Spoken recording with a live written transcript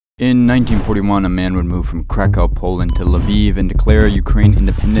In 1941, a man would move from Krakow, Poland to Lviv and declare Ukraine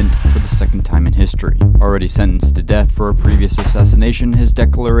independent for the second time in history. Already sentenced to death for a previous assassination, his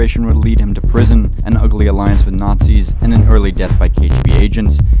declaration would lead him to prison, an ugly alliance with Nazis, and an early death by KGB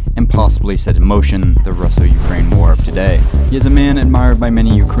agents, and possibly set in motion the Russo-Ukraine war of today. He is a man admired by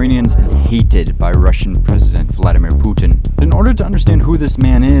many Ukrainians and hated by Russian President Vladimir Putin. But in order to understand who this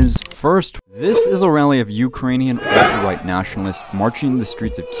man is, first, this is a rally of Ukrainian ultra-right nationalists marching the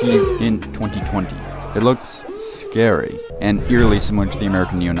streets of Kyiv in 2020. It looks scary and eerily similar to the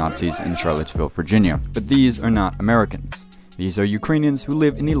American neo-Nazis in Charlottesville, Virginia. But these are not Americans. These are Ukrainians who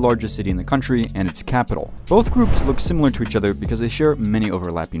live in the largest city in the country and its capital. Both groups look similar to each other because they share many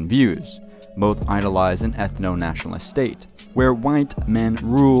overlapping views. Both idolize an ethno-nationalist state, where white men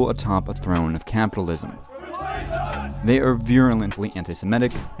rule atop a throne of capitalism. They are virulently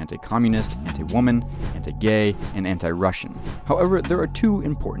anti-Semitic, anti-communist, anti-woman, anti-gay, and anti-Russian. However, there are two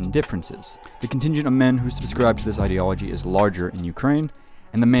important differences. The contingent of men who subscribe to this ideology is larger in Ukraine,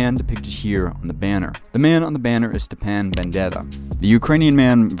 and the man depicted here on the banner. The man on the banner is Stepan Bandera, the Ukrainian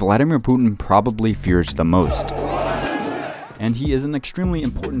man Vladimir Putin probably fears the most. And he is an extremely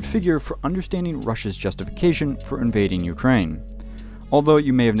important figure for understanding Russia's justification for invading Ukraine. Although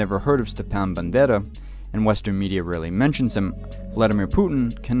you may have never heard of Stepan Bandera, and Western media rarely mentions him, Vladimir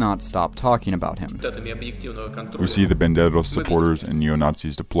Putin cannot stop talking about him. We see the Bandera supporters and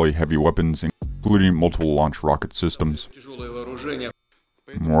neo-Nazis deploy heavy weapons, including multiple launch rocket systems.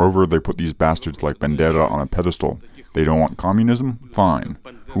 Moreover, they put these bastards like Bandera on a pedestal. They don't want communism? Fine.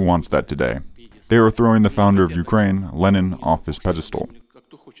 Who wants that today? They are throwing the founder of Ukraine, Lenin, off his pedestal.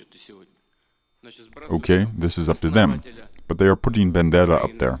 Okay, this is up to them. But they are putting Bandera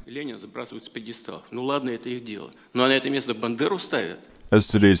up there. As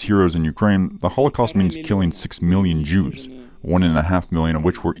today's heroes in Ukraine, the Holocaust means killing 6 million Jews, 1.5 million of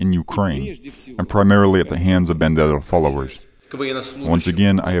which were in Ukraine, and primarily at the hands of Bandera followers. Once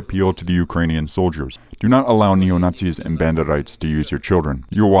again, I appeal to the Ukrainian soldiers. Do not allow neo-Nazis and Banderites to use your children,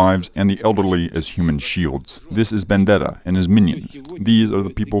 your wives, and the elderly as human shields. This is Bandera and his minions. These are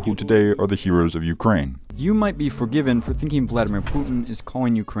the people who today are the heroes of Ukraine. You might be forgiven for thinking Vladimir Putin is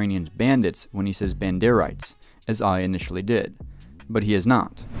calling Ukrainians bandits when he says Banderites, as I initially did. But he is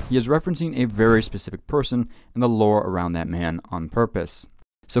not. He is referencing a very specific person and the lore around that man on purpose.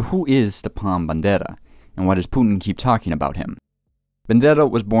 So who is Stepan Bandera, and why does Putin keep talking about him? Bandera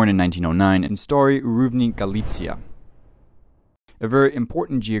was born in 1909 in Stary Ruvny, Galicia, a very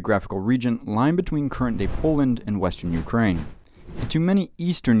important geographical region lying between current-day Poland and western Ukraine. And to many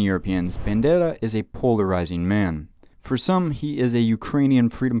Eastern Europeans, Bandera is a polarizing man. For some, he is a Ukrainian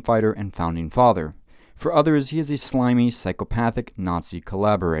freedom fighter and founding father. For others, he is a slimy, psychopathic Nazi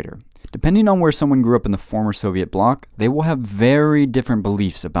collaborator. Depending on where someone grew up in the former Soviet bloc, they will have very different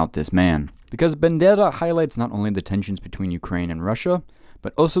beliefs about this man. Because Bandera highlights not only the tensions between Ukraine and Russia,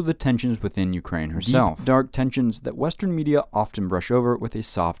 but also the tensions within Ukraine herself. Deep, dark tensions that Western media often brush over with a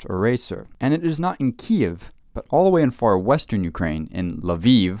soft eraser. And it is not in Kyiv, but all the way in far western Ukraine, in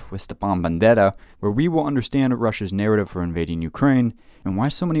Lviv, with Stepan Bandera, where we will understand Russia's narrative for invading Ukraine, and why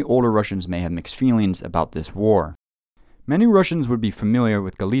so many older Russians may have mixed feelings about this war. Many Russians would be familiar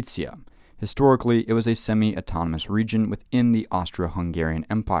with Galicia. Historically, it was a semi-autonomous region within the Austro-Hungarian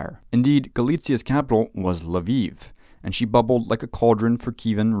Empire. Indeed, Galicia's capital was Lviv, and she bubbled like a cauldron for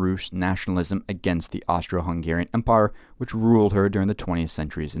Kievan Rus nationalism against the Austro-Hungarian Empire, which ruled her during the 20th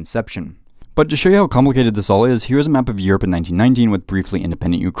century's inception. But to show you how complicated this all is, here's a map of Europe in 1919 with briefly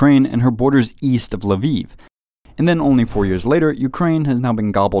independent Ukraine and her borders east of Lviv. And then only 4 years later, Ukraine has now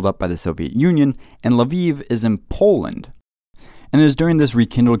been gobbled up by the Soviet Union, and Lviv is in Poland. And it is during this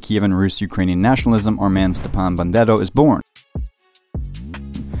rekindled Kievan Rus Ukrainian nationalism our man Stepan Bandera is born.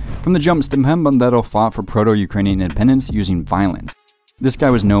 From the jump, Stepan Bandera fought for proto-Ukrainian independence using violence. This guy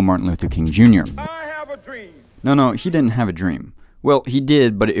was no Martin Luther King Jr. I have a dream. No, he didn't have a dream. Well, he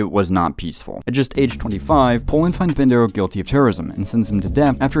did, but it was not peaceful. At just age 25, Poland finds Bandera guilty of terrorism and sends him to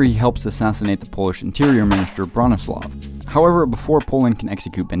death after he helps assassinate the Polish Interior Minister Bronislaw. However, before Poland can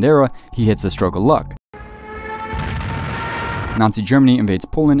execute Bandera, he hits a stroke of luck. Nazi Germany invades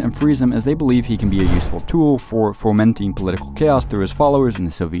Poland and frees him as they believe he can be a useful tool for fomenting political chaos through his followers in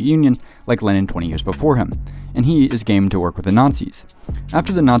the Soviet Union, like Lenin 20 years before him, and he is game to work with the Nazis.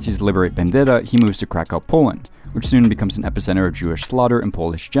 After the Nazis liberate Bandera, he moves to Krakow, Poland, which soon becomes an epicenter of Jewish slaughter and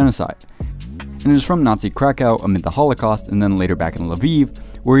Polish genocide. and is from Nazi Krakow amid the Holocaust and then later back in Lviv,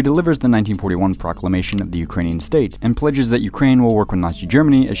 where he delivers the 1941 proclamation of the Ukrainian state and pledges that Ukraine will work with Nazi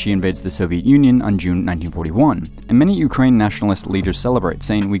Germany as she invades the Soviet Union on June 1941. And many Ukraine nationalist leaders celebrate,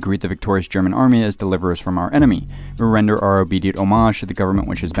 saying, "We greet the victorious German army as deliverers from our enemy. We render our obedient homage to the government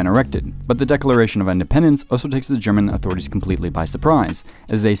which has been erected." But the Declaration of Independence also takes the German authorities completely by surprise,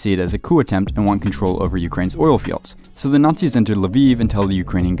 as they see it as a coup attempt and want control over Ukraine's oil fields. So the Nazis enter Lviv and tell the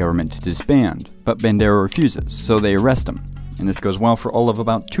Ukrainian government to disband, but Bandera refuses, so they arrest him. And this goes well for all of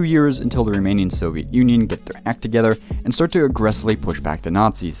about 2 years until the remaining Soviet Union get their act together and start to aggressively push back the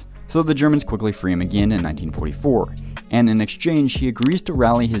Nazis. So the Germans quickly free him again in 1944, and in exchange he agrees to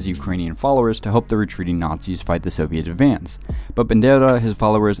rally his Ukrainian followers to help the retreating Nazis fight the Soviet advance. But Bandera, his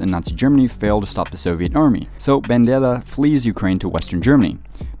followers, and Nazi Germany fail to stop the Soviet army, so Bandera flees Ukraine to Western Germany.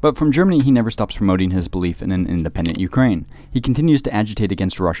 But from Germany he never stops promoting his belief in an independent Ukraine. He continues to agitate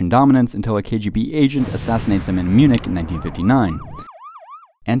against Russian dominance until a KGB agent assassinates him in Munich in 1959.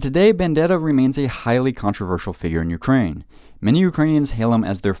 And today, Bandera remains a highly controversial figure in Ukraine. Many Ukrainians hail him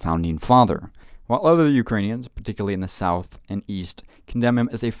as their founding father, while other Ukrainians, particularly in the south and east, condemn him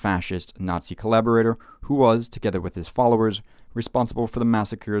as a fascist Nazi collaborator who was, together with his followers, responsible for the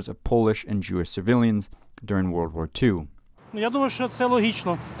massacres of Polish and Jewish civilians during World War II. Я думаю, що це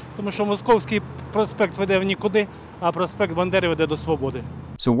логічно, тому що Московський проспект веде в нікуди, а проспект Бандери веде до свободи.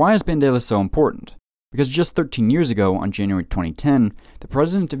 So why is Bandera so important? Because just 13 years ago, on January 2010, the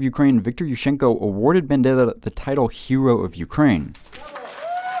president of Ukraine, Viktor Yushchenko, awarded Bandera the title Hero of Ukraine.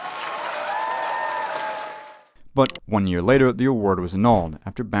 But 1 year later, the award was annulled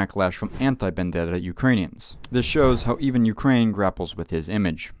after backlash from anti-Bandera Ukrainians. This shows how even Ukraine grapples with his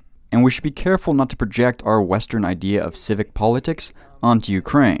image. And we should be careful not to project our Western idea of civic politics onto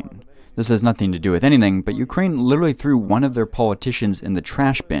Ukraine. This has nothing to do with anything, but Ukraine literally threw one of their politicians in the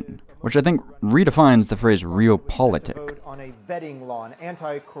trash bin, which I think redefines the phrase realpolitik. On a vetting law, an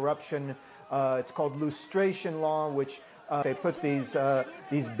anti-corruption, it's called lustration law, which they put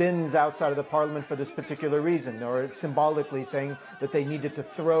these bins outside of the parliament for this particular reason, or symbolically saying that they needed to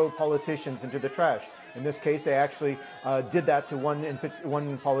throw politicians into the trash. In this case, they actually did that to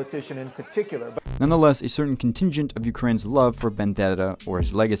one politician in particular. Nonetheless, a certain contingent of Ukraine's love for Bandera or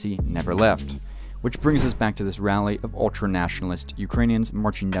his legacy never left. Which brings us back to this rally of ultra-nationalist Ukrainians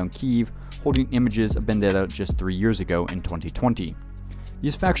marching down Kyiv, holding images of Bandera just 3 years ago in 2020.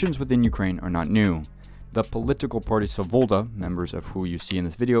 These factions within Ukraine are not new. The political party Svoboda, members of who you see in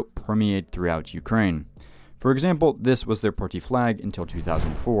this video, permeate throughout Ukraine. For example, this was their party flag until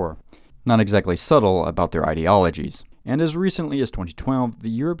 2004. Not exactly subtle about their ideologies. And as recently as 2012, the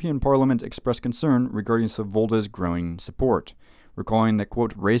European Parliament expressed concern regarding Svoboda's growing support, recalling that,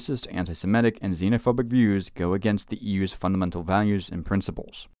 quote, racist, anti-Semitic, and xenophobic views go against the EU's fundamental values and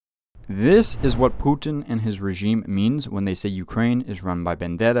principles. This is what Putin and his regime means when they say Ukraine is run by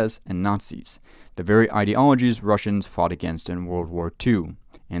Banderas and Nazis, the very ideologies Russians fought against in World War II.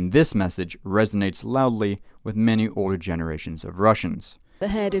 And this message resonates loudly with many older generations of Russians. The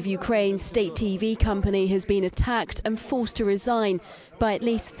head of Ukraine's state TV company has been attacked and forced to resign by at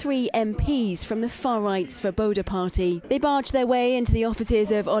least 3 MPs from the far-right Svoboda party. They barged their way into the offices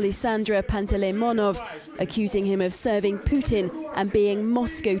of Alexander Pantelemonov, accusing him of serving Putin and being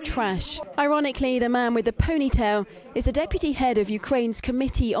Moscow trash. Ironically, the man with the ponytail is the deputy head of Ukraine's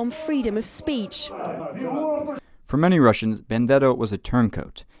Committee on Freedom of Speech. For many Russians, Bandera was a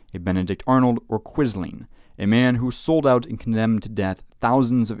turncoat, a Benedict Arnold or Quisling, a man who sold out and condemned to death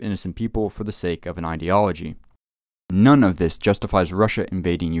thousands of innocent people for the sake of an ideology. None of this justifies Russia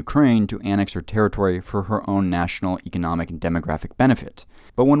invading Ukraine to annex her territory for her own national, economic, and demographic benefit.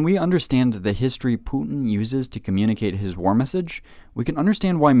 But when we understand the history Putin uses to communicate his war message, we can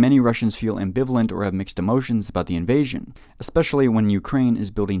understand why many Russians feel ambivalent or have mixed emotions about the invasion, especially when Ukraine is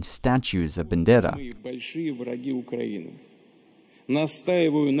building statues of Bandera.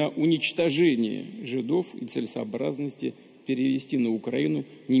 Настаиваю на уничтожении жидов и целесообразности перевести на Украину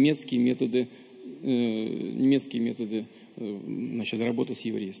немецкие методы работы с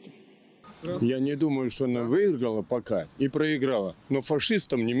еврейством. Я не думаю, что она выиграла пока и проиграла, но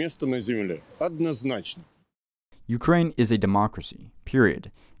фашистам не место на земле. Однозначно. Ukraine is a democracy,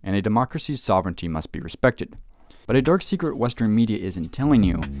 period, and a democracy's sovereignty must be respected. But a dark secret Western media isn't telling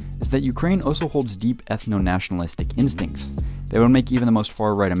you is that Ukraine also holds deep ethno-nationalistic instincts that would make even the most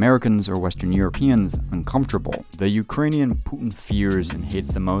far-right Americans or Western Europeans uncomfortable. The Ukrainian Putin fears and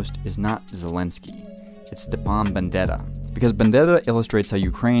hates the most is not Zelensky, it's Stepan Bandera. Because Bandera illustrates how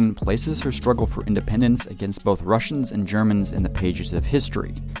Ukraine places her struggle for independence against both Russians and Germans in the pages of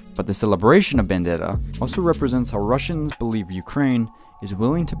history. But the celebration of Bandera also represents how Russians believe Ukraine is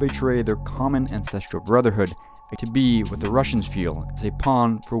willing to betray their common ancestral brotherhood to be what the Russians feel is a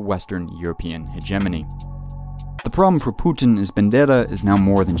pawn for Western European hegemony. The problem for Putin is Bandera is now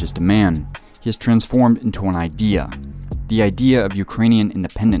more than just a man. He has transformed into an idea, the idea of Ukrainian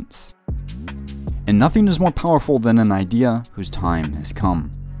independence. And nothing is more powerful than an idea whose time has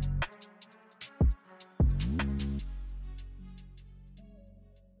come.